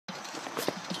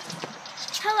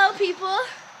Hello, people.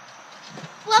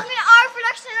 Welcome to our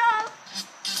production of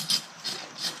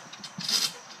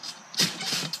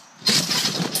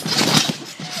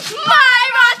My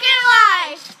Rockin'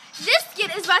 Life. This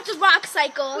skit is about the rock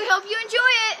cycle. We hope you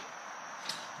enjoy it.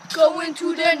 Going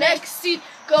to the next seat,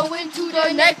 going to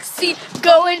the next seat,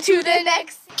 going to the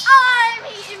next seat. I'm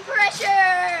heat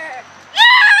pressure.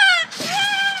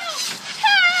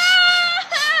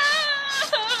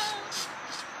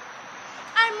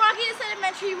 I'm rocking the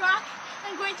sedimentary rock.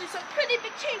 I'm going through some pretty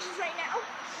big changes right now.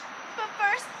 But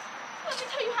first, let me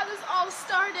tell you how this all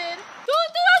started.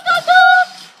 Going back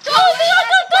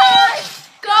in time.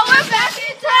 Going back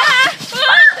in time.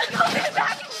 Going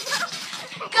back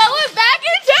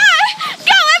in time.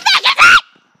 Going back in time.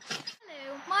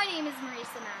 Hello, my name is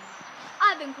Marisa Mann.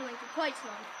 I've been cooling for quite a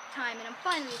long time, and I'm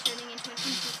finally turning into an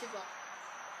inclusive rock.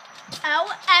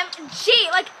 OMG!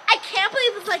 Like, I can't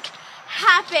believe this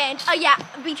happened. Oh yeah,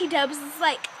 BT Dubs is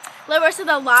lowers of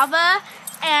the lava,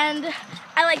 and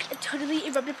I totally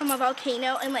erupted from a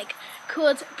volcano and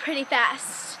cooled pretty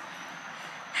fast.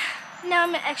 Now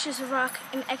I'm an extras of rock,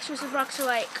 and extras of rocks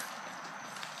are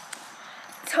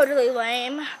totally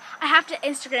lame. I have to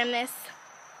Instagram this.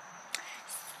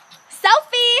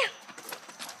 Selfie!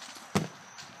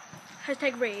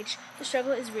 Hashtag rage. The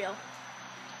struggle is real.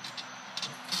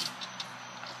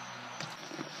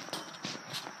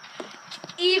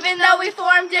 Even though we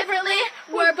form differently,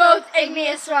 we're both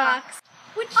igneous rocks.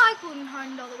 When I cooled and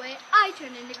hardened all the way, I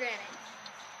turned into granite.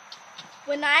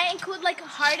 When I cooled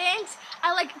hardened,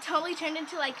 I totally turned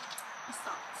into a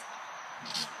salt.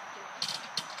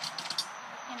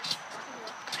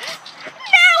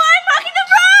 Now I'm rocking the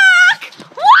rock!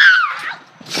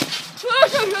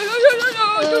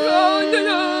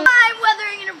 I'm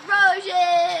weathering an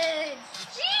erosion.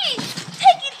 Jeez,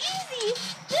 take it easy.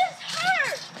 This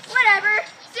hurts. Whatever.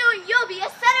 Soon you'll be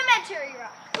a sedimentary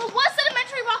rock. But what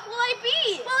sedimentary rock will I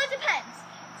be? Well, it depends.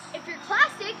 If you're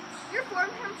plastic, you're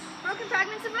formed from broken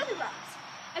fragments of other rocks.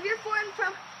 If you're formed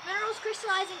from minerals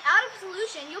crystallizing out of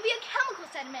solution, you'll be a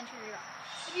chemical sedimentary rock.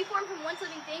 If you form from once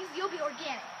living things, you'll be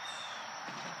organic.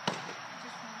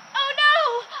 Oh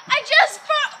no!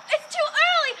 It's too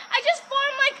early! I just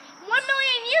formed 1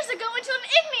 million years ago into an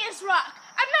igneous rock.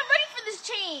 I'm not ready for this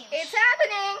change. It's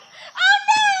happening. Oh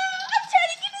no! I'm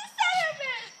turning into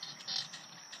sediment!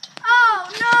 Oh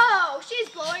no! She's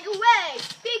blowing away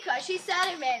because she's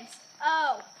sediment.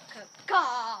 Oh,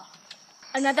 God.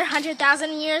 Another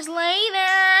 100,000 years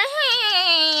later.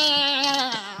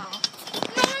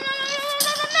 No.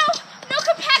 No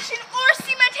compaction or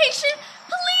cementation,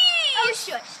 please. Oh,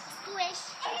 shush. Squish.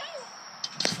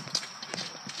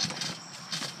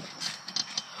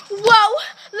 Whoa,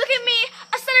 look at me,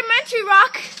 a sedimentary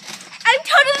rock. I'm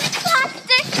totally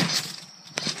plastic.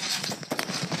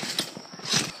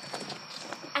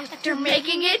 After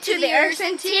making it to the Earth's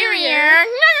interior.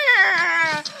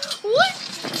 What?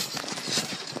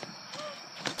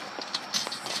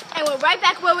 And we're right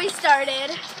back where we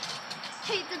started.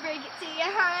 Hate to break it to you,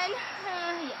 hon.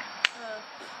 Yeah.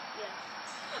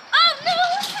 Oh no,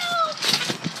 help!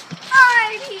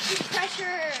 I'm heat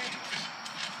pressure.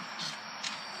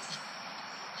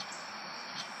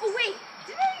 Oh wait,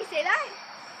 did I already say that?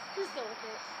 Just go with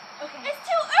it. Okay. It's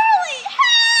too early!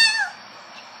 Help!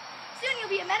 Soon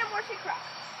you'll be a metamorphic rock.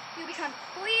 You'll become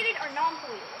fluted or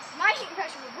non-fluted. My heat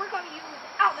pressure will work on you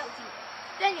without melting you.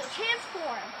 Then you'll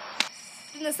transform.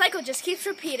 And the cycle just keeps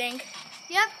repeating.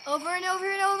 Yep, over and over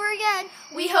and over again.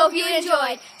 We hope you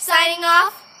enjoyed. Signing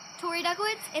off, Tori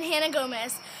and Hannah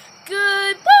Gomez.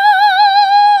 Goodbye!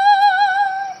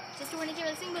 Just weren't here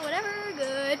to sing, but whatever.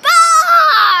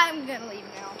 Goodbye! I'm gonna leave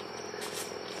now.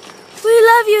 We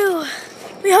love you.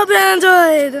 We hope you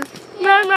enjoyed.